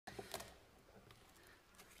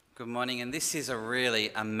Good morning, and this is a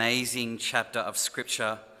really amazing chapter of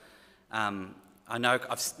Scripture. I know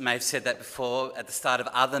I may have said that before at the start of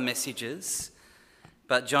other messages,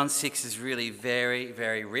 but John 6 is really very,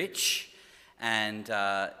 very rich, and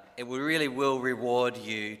it really will reward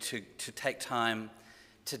you to take time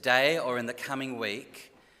today or in the coming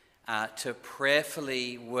week to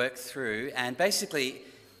prayerfully work through. And basically,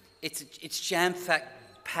 it's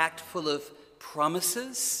jam-packed full of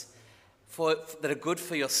promises that are good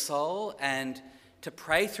for your soul, and to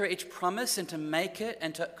pray through each promise and to make it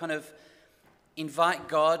and to kind of invite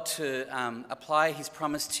God to apply his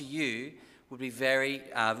promise to you would be very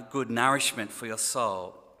good nourishment for your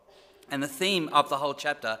soul. And the theme of the whole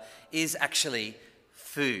chapter is actually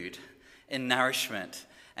food and nourishment.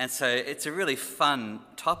 And so it's a really fun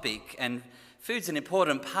topic, and food's an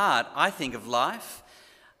important part, I think, of life.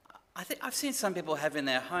 I've seen some people have in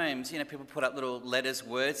their homes, people put up little letters,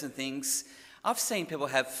 words and things. I've seen people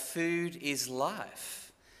have food is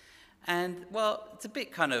life. And, well, it's a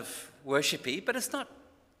bit kind of worshipy, but it's not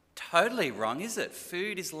totally wrong, is it?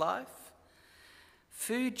 Food is life.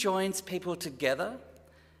 Food joins people together.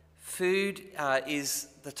 Food is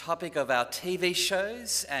the topic of our TV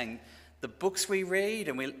shows and the books we read,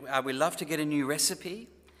 and we love to get a new recipe.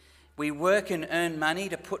 We work and earn money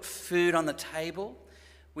to put food on the table.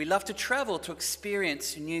 We love to travel to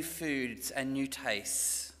experience new foods and new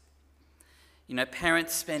tastes.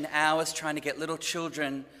 Parents spend hours trying to get little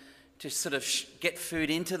children to sort of get food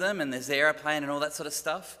into them, and there's the aeroplane and all that sort of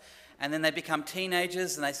stuff. And then they become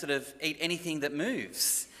teenagers and they sort of eat anything that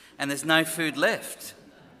moves, and there's no food left.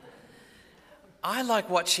 I like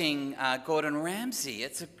watching Gordon Ramsay.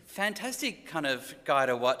 It's a fantastic kind of guy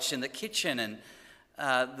to watch in the kitchen, and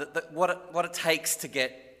what it takes to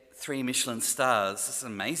get 3 Michelin stars. It's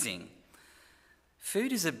amazing.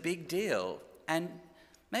 Food is a big deal, and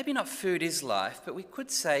maybe not food is life, but we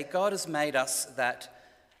could say God has made us that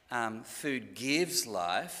food gives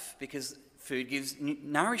life, because food gives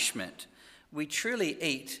nourishment. We truly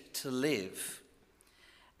eat to live.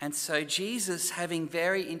 And so Jesus, having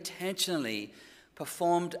very intentionally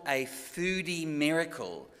performed a foodie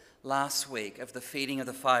miracle last week of the feeding of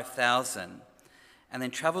the 5,000, and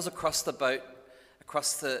then travels across the boat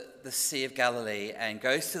across the Sea of Galilee and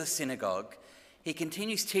goes to the synagogue, he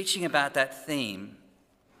continues teaching about that theme.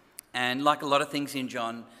 And like a lot of things in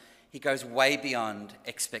John, he goes way beyond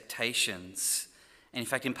expectations. And in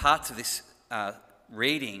fact, in parts of this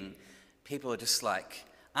reading, people are just like,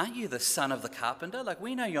 aren't you the son of the carpenter? Like,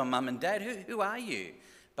 we know your mum and dad. Who are you?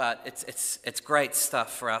 But it's great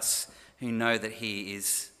stuff for us who know that he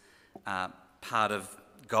is part of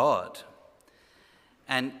God.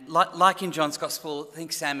 And like in John's Gospel, I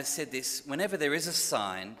think Sam has said this, whenever there is a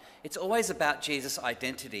sign, it's always about Jesus'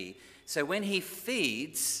 identity. So when he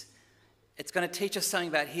feeds, it's going to teach us something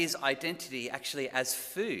about his identity actually as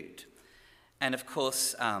food. And of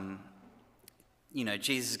course,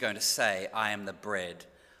 Jesus is going to say, I am the bread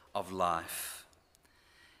of life.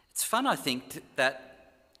 It's fun, I think,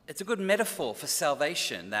 that it's a good metaphor for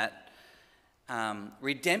salvation, that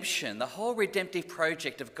redemption, the whole redemptive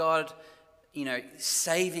project of God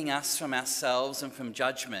saving us from ourselves and from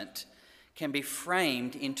judgment, can be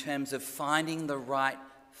framed in terms of finding the right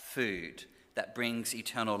food that brings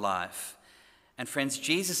eternal life. And friends,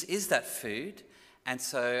 Jesus is that food. And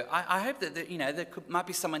so I hope that there might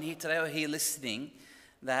be someone here today or here listening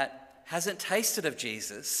that hasn't tasted of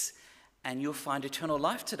Jesus, and you'll find eternal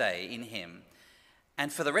life today in him.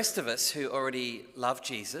 And for the rest of us who already love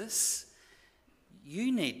Jesus,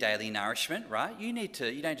 you need daily nourishment, right? You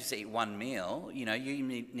don't just eat one meal. You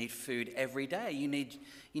need food every day. You need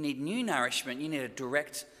new nourishment. You need a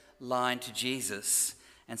direct line to Jesus.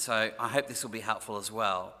 And so I hope this will be helpful as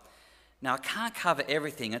well. Now, I can't cover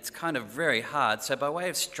everything. It's kind of very hard. So by way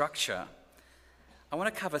of structure, I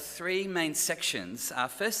want to cover 3 main sections.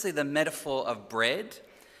 Firstly, the metaphor of bread,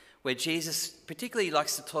 where Jesus particularly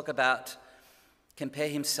likes to compare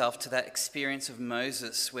himself to that experience of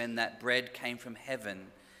Moses when that bread came from heaven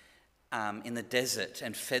in the desert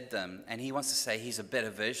and fed them. And he wants to say he's a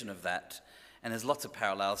better version of that. And there's lots of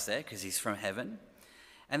parallels there because he's from heaven.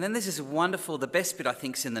 And then there's this wonderful, the best bit I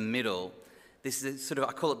think is in the middle. This is sort of,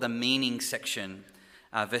 I call it the meaning section,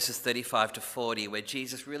 verses 35 to 40, where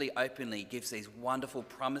Jesus really openly gives these wonderful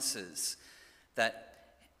promises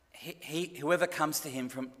that whoever comes to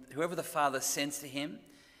him, whoever the Father sends to him,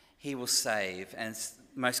 he will save. And it's the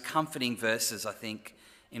most comforting verses, I think,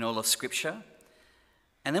 in all of Scripture.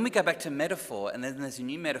 And then we go back to metaphor, and then there's a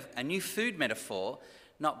new food metaphor,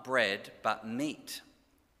 not bread, but meat.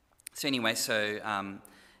 So anyway,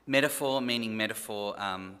 metaphor meaning metaphor,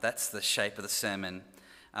 that's the shape of the sermon.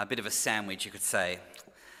 A bit of a sandwich, you could say.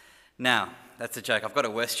 Now, that's a joke. I've got a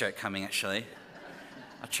worse joke coming, actually.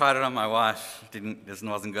 I tried it on my wife.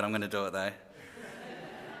 Wasn't good. I'm going to do it, though.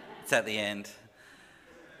 It's at the end.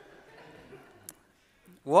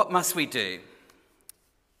 What must we do?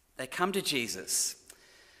 They come to Jesus.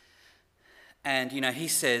 And, he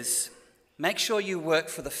says, make sure you work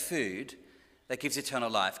for the food that gives eternal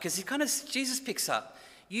life. Because Jesus picks up,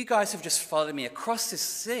 you guys have just followed me across this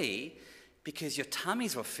sea because your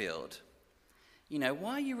tummies were filled.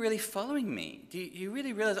 Why are you really following me? Do you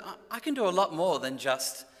really realize I can do a lot more than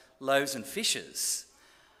just loaves and fishes?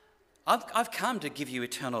 I've come to give you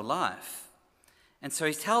eternal life. And so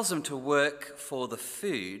he tells them to work for the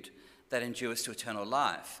food that endures to eternal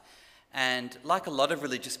life. And like a lot of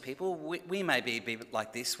religious people, we may be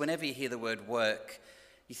like this. Whenever you hear the word work,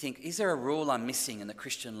 you think, is there a rule I'm missing in the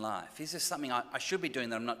Christian life? Is there something I should be doing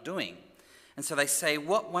that I'm not doing? And so they say,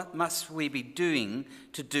 what must we be doing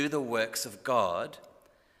to do the works of God?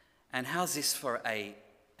 And how's this for a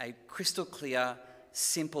crystal clear,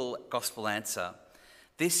 simple gospel answer?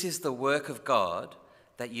 This is the work of God,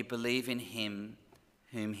 that you believe in him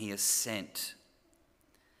whom he has sent.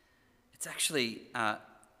 It's actually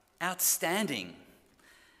outstanding.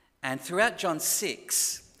 And throughout John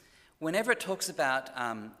 6, whenever it talks about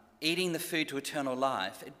eating the food to eternal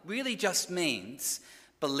life, it really just means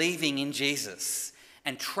believing in Jesus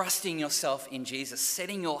and trusting yourself in Jesus,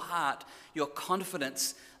 setting your heart, your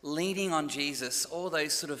confidence, leaning on Jesus, all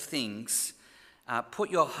those sort of things.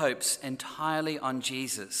 Put your hopes entirely on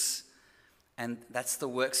Jesus. And that's the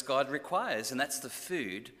works God requires, and that's the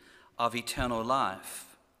food of eternal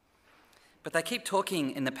life. But they keep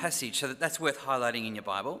talking in the passage, so that's worth highlighting in your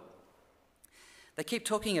Bible. They keep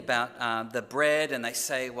talking about the bread, and they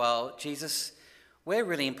say, well, Jesus, we're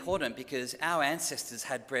really important because our ancestors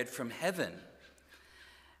had bread from heaven.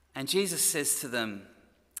 And Jesus says to them,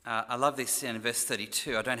 I love this in verse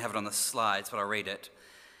 32. I don't have it on the slides, but I'll read it.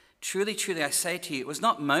 Truly, truly, I say to you, it was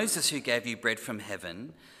not Moses who gave you bread from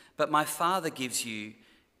heaven, but my Father gives you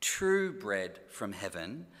true bread from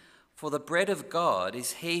heaven. For the bread of God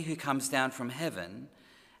is he who comes down from heaven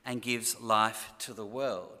and gives life to the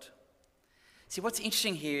world. See, what's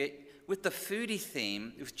interesting here, with the foodie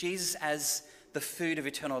theme, with Jesus as the food of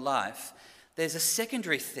eternal life, there's a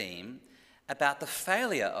secondary theme about the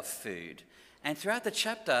failure of food. And throughout the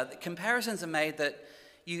chapter, the comparisons are made that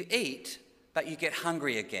you eat, but you get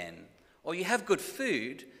hungry again. Or you have good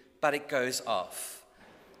food, but it goes off.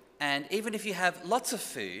 And even if you have lots of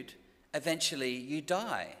food, eventually you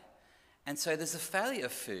die. And so there's a failure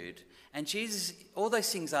of food. And Jesus, all those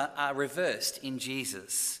things are reversed in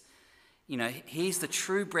Jesus. He's the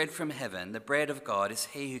true bread from heaven. The bread of God is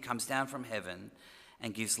he who comes down from heaven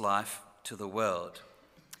and gives life to the world.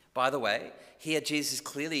 By the way, here Jesus is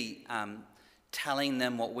clearly telling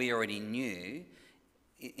them what we already knew,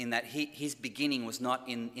 in that his beginning was not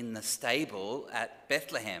in the stable at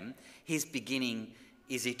Bethlehem. His beginning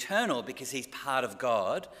is eternal because he's part of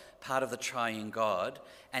God, part of the triune God,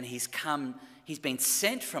 and he's been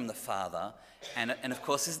sent from the Father. And of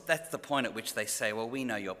course, that's the point at which they say, well, we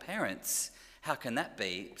know your parents. How can that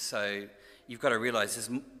be? So you've got to realize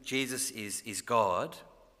Jesus is God.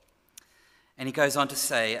 And he goes on to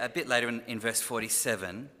say, a bit later in verse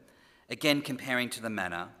 47, again comparing to the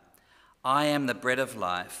manna, I am the bread of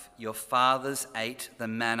life. Your fathers ate the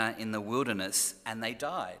manna in the wilderness and they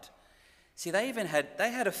died. See, they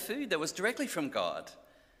had a food that was directly from God,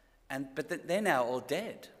 but they're now all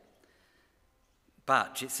dead.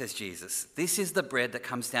 But, says Jesus, this is the bread that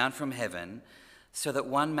comes down from heaven so that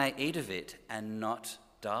one may eat of it and not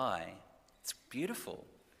die. It's beautiful.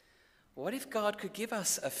 What if God could give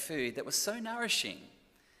us a food that was so nourishing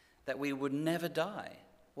that we would never die?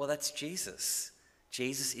 Well, that's Jesus.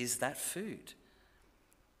 Jesus is that food.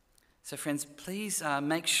 So friends, please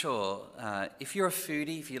make sure, if you're a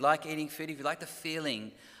foodie, if you like eating food, if you like the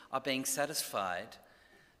feeling of being satisfied,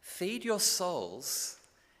 feed your souls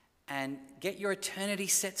and get your eternity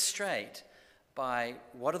set straight by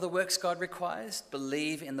what are the works God requires?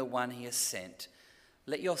 Believe in the one he has sent.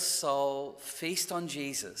 Let your soul feast on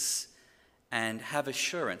Jesus and have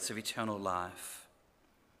assurance of eternal life.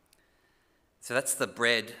 So that's the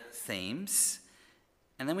bread themes.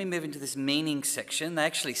 And then we move into this meaning section. They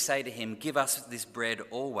actually say to him, give us this bread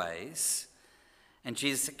always. And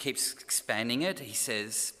Jesus keeps expanding it. He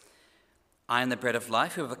says, I am the bread of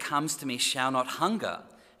life. Whoever comes to me shall not hunger,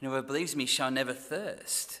 and whoever believes me shall never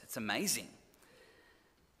thirst. It's amazing.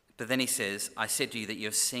 But then he says, I said to you that you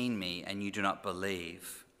have seen me and you do not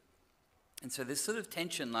believe. And so there's sort of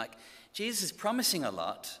tension, like Jesus is promising a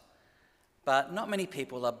lot, but not many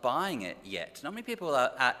people are buying it yet. Not many people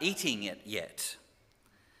are eating it yet.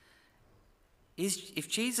 If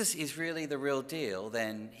Jesus is really the real deal,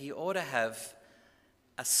 then he ought to have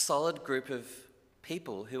a solid group of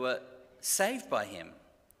people who are saved by him.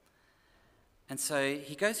 And so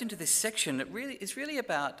he goes into this section that really is really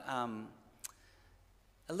about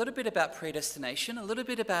a little bit about predestination, a little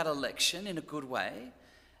bit about election in a good way,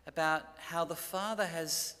 about how the Father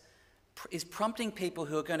is prompting people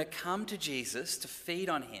who are going to come to Jesus to feed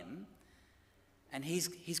on him, and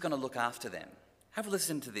he's going to look after them. Have a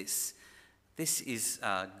listen to this. This is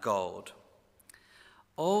gold.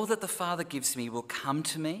 All that the Father gives me will come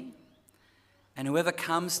to me, and whoever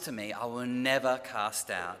comes to me I will never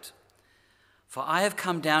cast out. For I have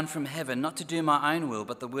come down from heaven not to do my own will,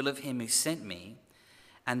 but the will of him who sent me.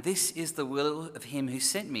 And this is the will of him who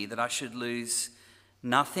sent me, that I should lose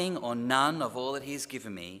nothing or none of all that he has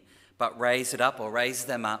given me, but raise it up or raise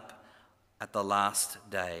them up at the last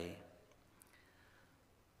day.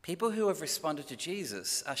 People who have responded to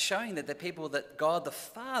Jesus are showing that they're people that God the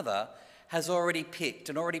Father has already picked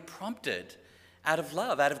and already prompted out of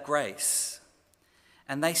love, out of grace.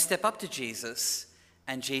 And they step up to Jesus,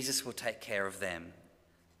 and Jesus will take care of them.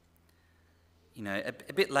 You know,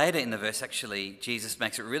 a bit later in the verse, actually, Jesus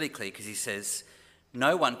makes it really clear because he says,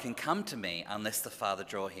 no one can come to me unless the Father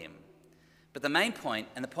draw him. But the main point,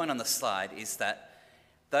 and the point on the slide, is that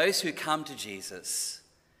those who come to Jesus,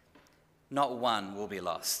 not one will be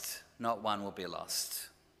lost. Not one will be lost.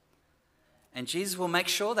 And Jesus will make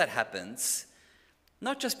sure that happens,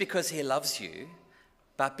 not just because he loves you,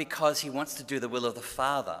 but because he wants to do the will of the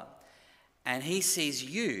Father. And he sees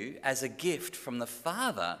you as a gift from the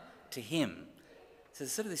Father to him. So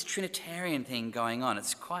there's sort of this Trinitarian thing going on.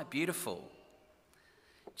 It's quite beautiful.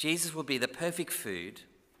 Jesus will be the perfect food.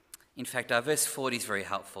 In fact, our verse 40 is very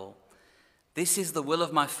helpful. This is the will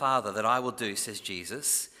of my Father that I will do, says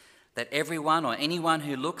Jesus, that everyone or anyone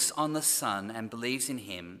who looks on the Son and believes in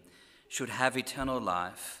him should have eternal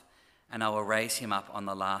life, and I will raise him up on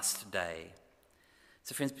the last day.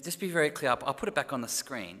 So friends, just be very clear. I'll put it back on the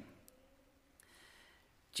screen.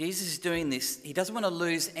 Jesus is doing this. He doesn't want to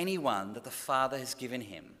lose anyone that the Father has given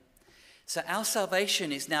him. So our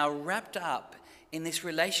salvation is now wrapped up in this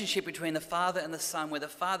relationship between the Father and the Son, where the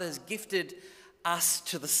Father has gifted us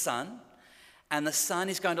to the Son, and the Son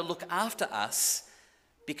is going to look after us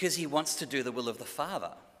because he wants to do the will of the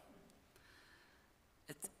Father.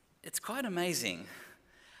 It's quite amazing.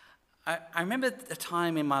 I remember a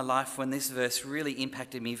time in my life when this verse really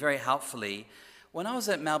impacted me very helpfully. When I was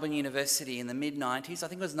at Melbourne University in the mid-90s, I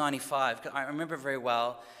think it was 95, I remember very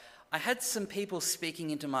well, I had some people speaking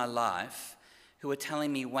into my life who were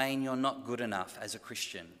telling me, Wayne, you're not good enough as a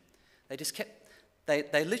Christian.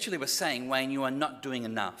 They literally were saying, Wayne, you are not doing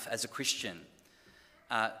enough as a Christian.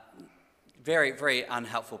 Very, very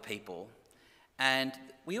unhelpful people. And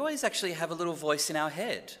we always actually have a little voice in our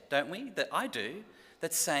head, don't we? That I do,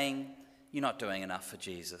 that's saying, you're not doing enough for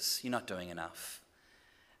Jesus. You're not doing enough.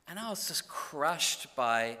 And I was just crushed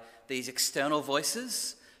by these external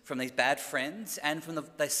voices from these bad friends and from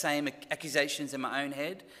the same accusations in my own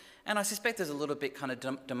head. And I suspect there's a little bit kind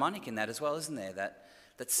of demonic in that as well, isn't there?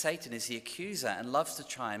 That Satan is the accuser and loves to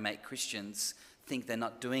try and make Christians think they're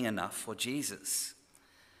not doing enough for Jesus.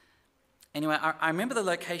 Anyway, I remember the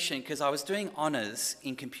location because I was doing honours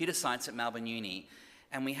in computer science at Melbourne Uni,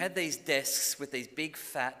 and we had these desks with these big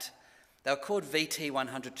fat, they were called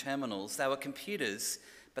VT100 terminals. They were computers,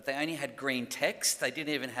 but they only had green text. They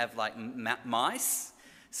didn't even have like mice.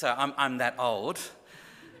 So I'm that old.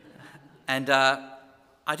 And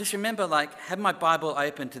I just remember like having my Bible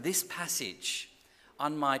open to this passage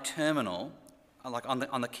on my terminal, like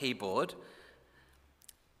on the keyboard.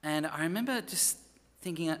 And I remember just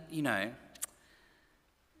thinking, you know,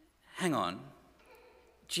 hang on.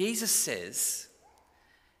 Jesus says,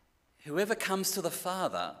 whoever comes to the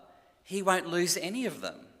Father, he won't lose any of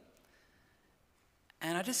them.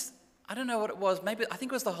 And I don't know what it was. Maybe, I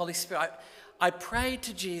think it was the Holy Spirit. I prayed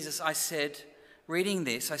to Jesus. I said, reading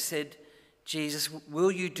this, I said, Jesus,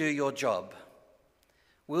 will you do your job?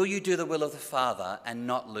 Will you do the will of the Father and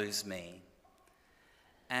not lose me?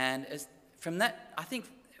 And from that, I think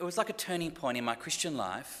it was like a turning point in my Christian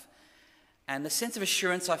life. And the sense of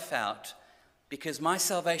assurance I felt, because my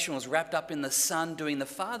salvation was wrapped up in the Son doing the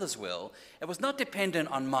Father's will, it was not dependent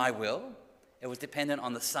on my will. It was dependent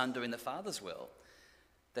on the Son doing the Father's will.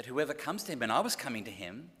 That whoever comes to him, and I was coming to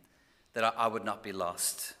him, that I would not be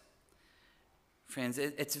lost. Friends,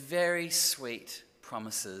 it's very sweet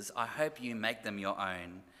promises. I hope you make them your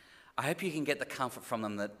own. I hope you can get the comfort from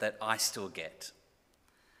them that I still get.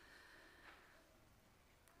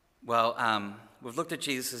 Well, we've looked at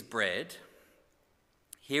Jesus' bread.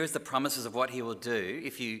 Here is the promises of what he will do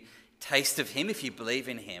if you taste of him, if you believe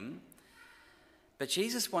in him. But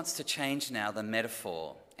Jesus wants to change now the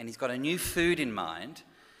metaphor, and he's got a new food in mind,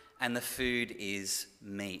 and the food is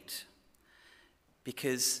meat.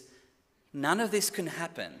 Because none of this can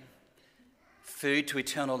happen, food to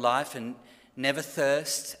eternal life and never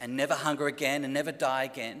thirst and never hunger again and never die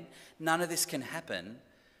again, none of this can happen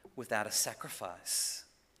without a sacrifice.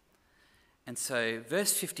 And so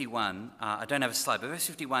verse 51, I don't have a slide, but verse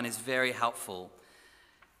 51 is very helpful,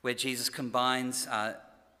 where Jesus combines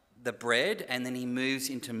the bread and then he moves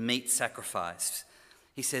into meat sacrifice.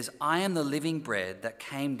 He says, "I am the living bread that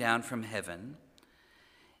came down from heaven.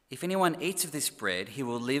 If anyone eats of this bread, he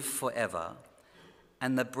will live forever.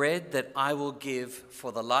 And the bread that I will give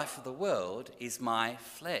for the life of the world is my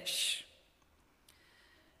flesh."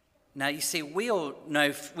 Now, you see, we all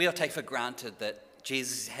take for granted that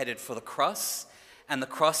Jesus is headed for the cross, and the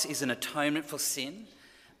cross is an atonement for sin.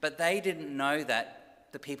 But they didn't know that,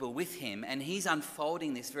 the people with him, and he's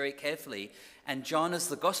unfolding this very carefully. And John, as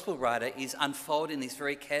the gospel writer, is unfolding this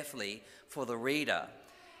very carefully for the reader.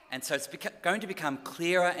 And so it's going to become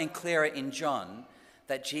clearer and clearer in John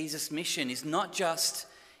that Jesus' mission is not just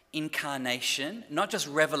incarnation, not just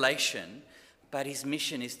revelation, but his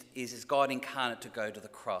mission is God incarnate to go to the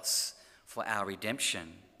cross for our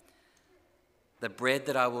redemption. The bread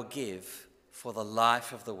that I will give for the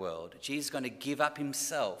life of the world. Jesus is going to give up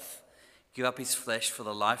himself, give up his flesh for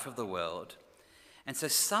the life of the world. And so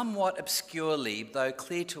somewhat obscurely, though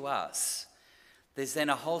clear to us, there's then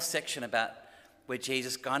a whole section about where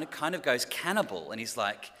Jesus kind of goes cannibal, and he's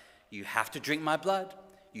like, you have to drink my blood,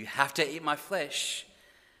 you have to eat my flesh.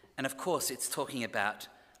 And of course, it's talking about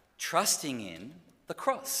trusting in the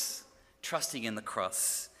cross, trusting in the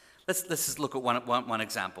cross. Let's just look at one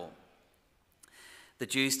example. The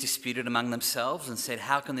Jews disputed among themselves and said,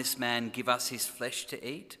 "How can this man give us his flesh to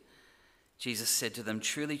eat?" Jesus said to them,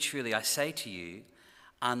 "Truly, truly, I say to you,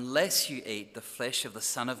 unless you eat the flesh of the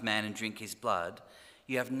Son of Man and drink his blood,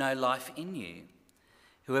 you have no life in you.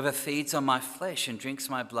 Whoever feeds on my flesh and drinks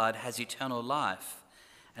my blood has eternal life,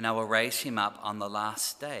 and I will raise him up on the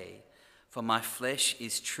last day. For my flesh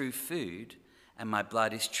is true food, and my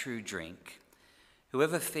blood is true drink.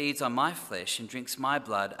 Whoever feeds on my flesh and drinks my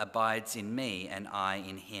blood abides in me, and I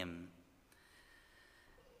in him."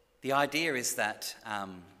 The idea is that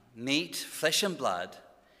meat, flesh and blood,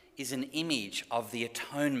 is an image of the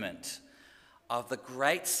atonement, of the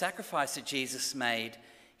great sacrifice that Jesus made,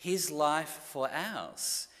 his life for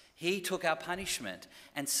ours. He took our punishment.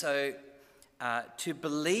 And so to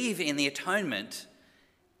believe in the atonement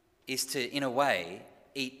is to, in a way,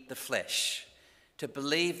 eat the flesh. To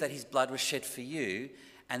believe that his blood was shed for you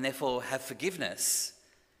and therefore have forgiveness,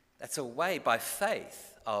 that's a way by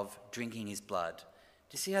faith of drinking his blood.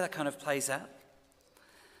 Do you see how that kind of plays out?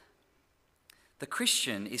 The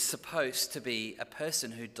Christian is supposed to be a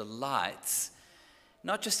person who delights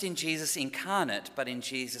not just in Jesus incarnate, but in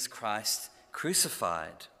Jesus Christ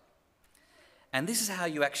crucified. And this is how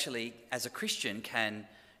you actually, as a Christian, can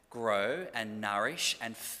grow and nourish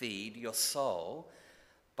and feed your soul,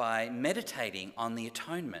 by meditating on the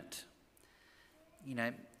atonement. You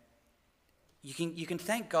know, you can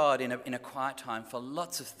thank God in a quiet time for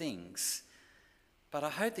lots of things, but I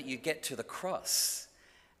hope that you get to the cross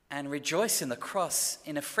and rejoice in the cross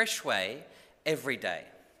in a fresh way every day.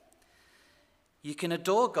 You can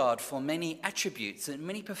adore God for many attributes and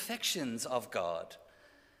many perfections of God,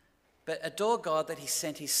 but adore God that he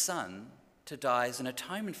sent his Son to die as an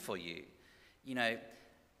atonement for you. You know,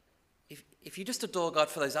 if you just adore God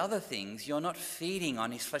for those other things, you're not feeding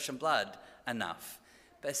on his flesh and blood enough.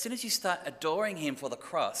 But as soon as you start adoring him for the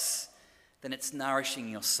cross, then it's nourishing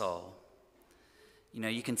your soul. You know,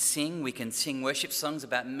 we can sing worship songs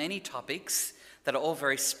about many topics that are all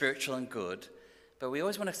very spiritual and good, but we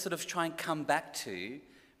always want to sort of try and come back to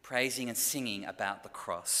praising and singing about the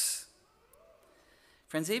cross.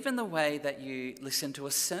 Friends, even the way that you listen to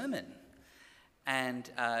a sermon, and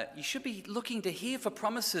you should be looking to hear for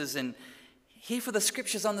promises and hear for the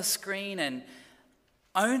scriptures on the screen and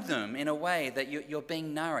own them in a way that you're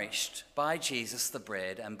being nourished by Jesus the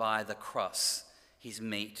bread and by the cross, his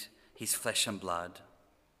meat, his flesh and blood.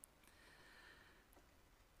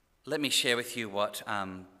 Let me share with you what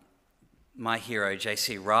my hero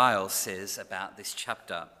J.C. Ryle says about this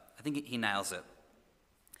chapter. I think he nails it.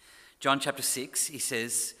 John chapter 6, he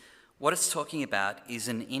says, what it's talking about is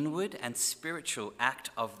an inward and spiritual act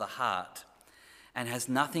of the heart and has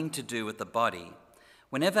nothing to do with the body.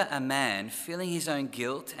 Whenever a man, feeling his own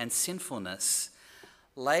guilt and sinfulness,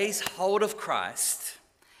 lays hold of Christ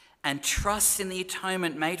and trusts in the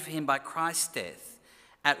atonement made for him by Christ's death,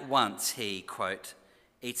 at once he, quote,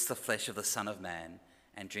 eats the flesh of the Son of Man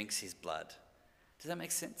and drinks his blood. Does that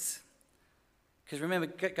make sense? Because remember,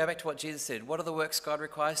 go back to what Jesus said. What are the works God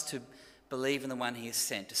requires? To believe in the one he has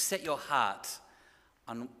sent, to set your heart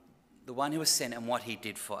on the one who was sent and what he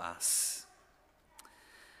did for us.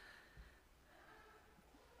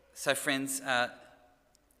 So friends,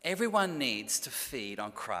 everyone needs to feed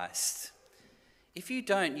on Christ. If you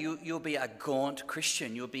don't, you'll be a gaunt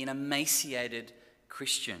Christian. You'll be an emaciated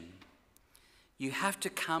Christian. You have to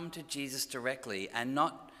come to Jesus directly, and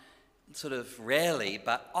not sort of rarely,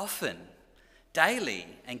 but often, daily,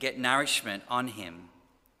 and get nourishment on him.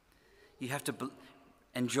 You have to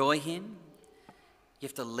enjoy him. You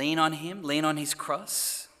have to lean on him, lean on his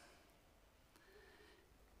cross.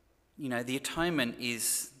 You know, the atonement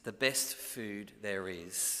is the best food there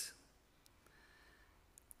is.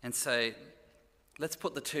 And so let's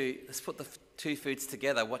put the two foods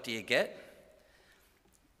together. What do you get?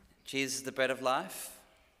 Jesus is the bread of life,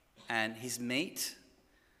 and his meat,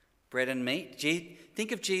 bread and meat.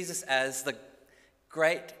 Think of Jesus as the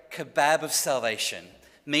great kebab of salvation.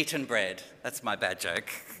 Meat and bread. That's my bad joke.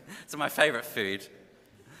 It's my favourite food.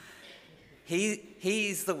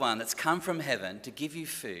 He's the one that's come from heaven to give you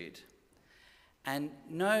food. And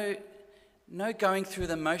no going through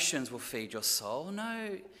the motions will feed your soul.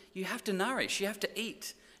 No, you have to nourish. You have to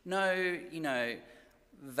eat. No,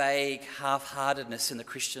 vague half-heartedness in the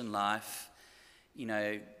Christian life.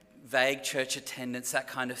 Vague church attendance, that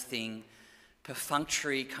kind of thing.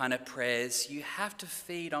 Perfunctory kind of prayers. You have to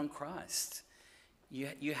feed on Christ.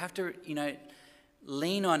 You have to,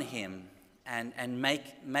 lean on him and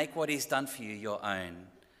make what he's done for you your own.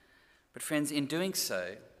 But friends, in doing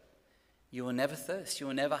so, you will never thirst, you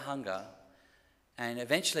will never hunger, and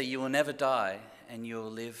eventually you will never die, and you will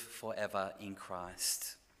live forever in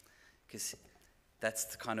Christ. Because that's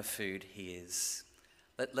the kind of food he is.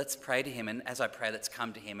 Let's pray to him, and as I pray, let's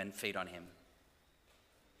come to him and feed on him.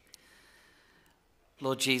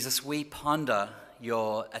 Lord Jesus, we ponder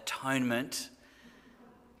your atonement,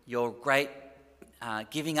 your great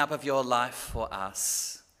giving up of your life for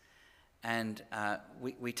us. And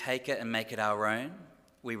we take it and make it our own.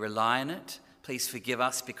 We rely on it. Please forgive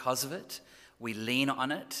us because of it. We lean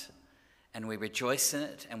on it, and we rejoice in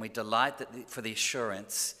it, and we delight for the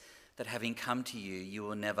assurance that having come to you, you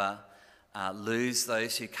will never lose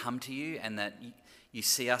those who come to you, and that you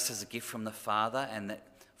see us as a gift from the Father, and that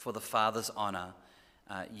for the Father's honour,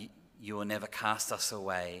 you will never cast us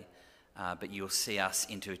away, but you will see us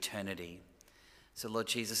into eternity. So Lord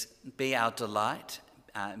Jesus, be our delight,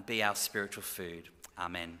 be our spiritual food.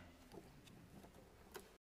 Amen.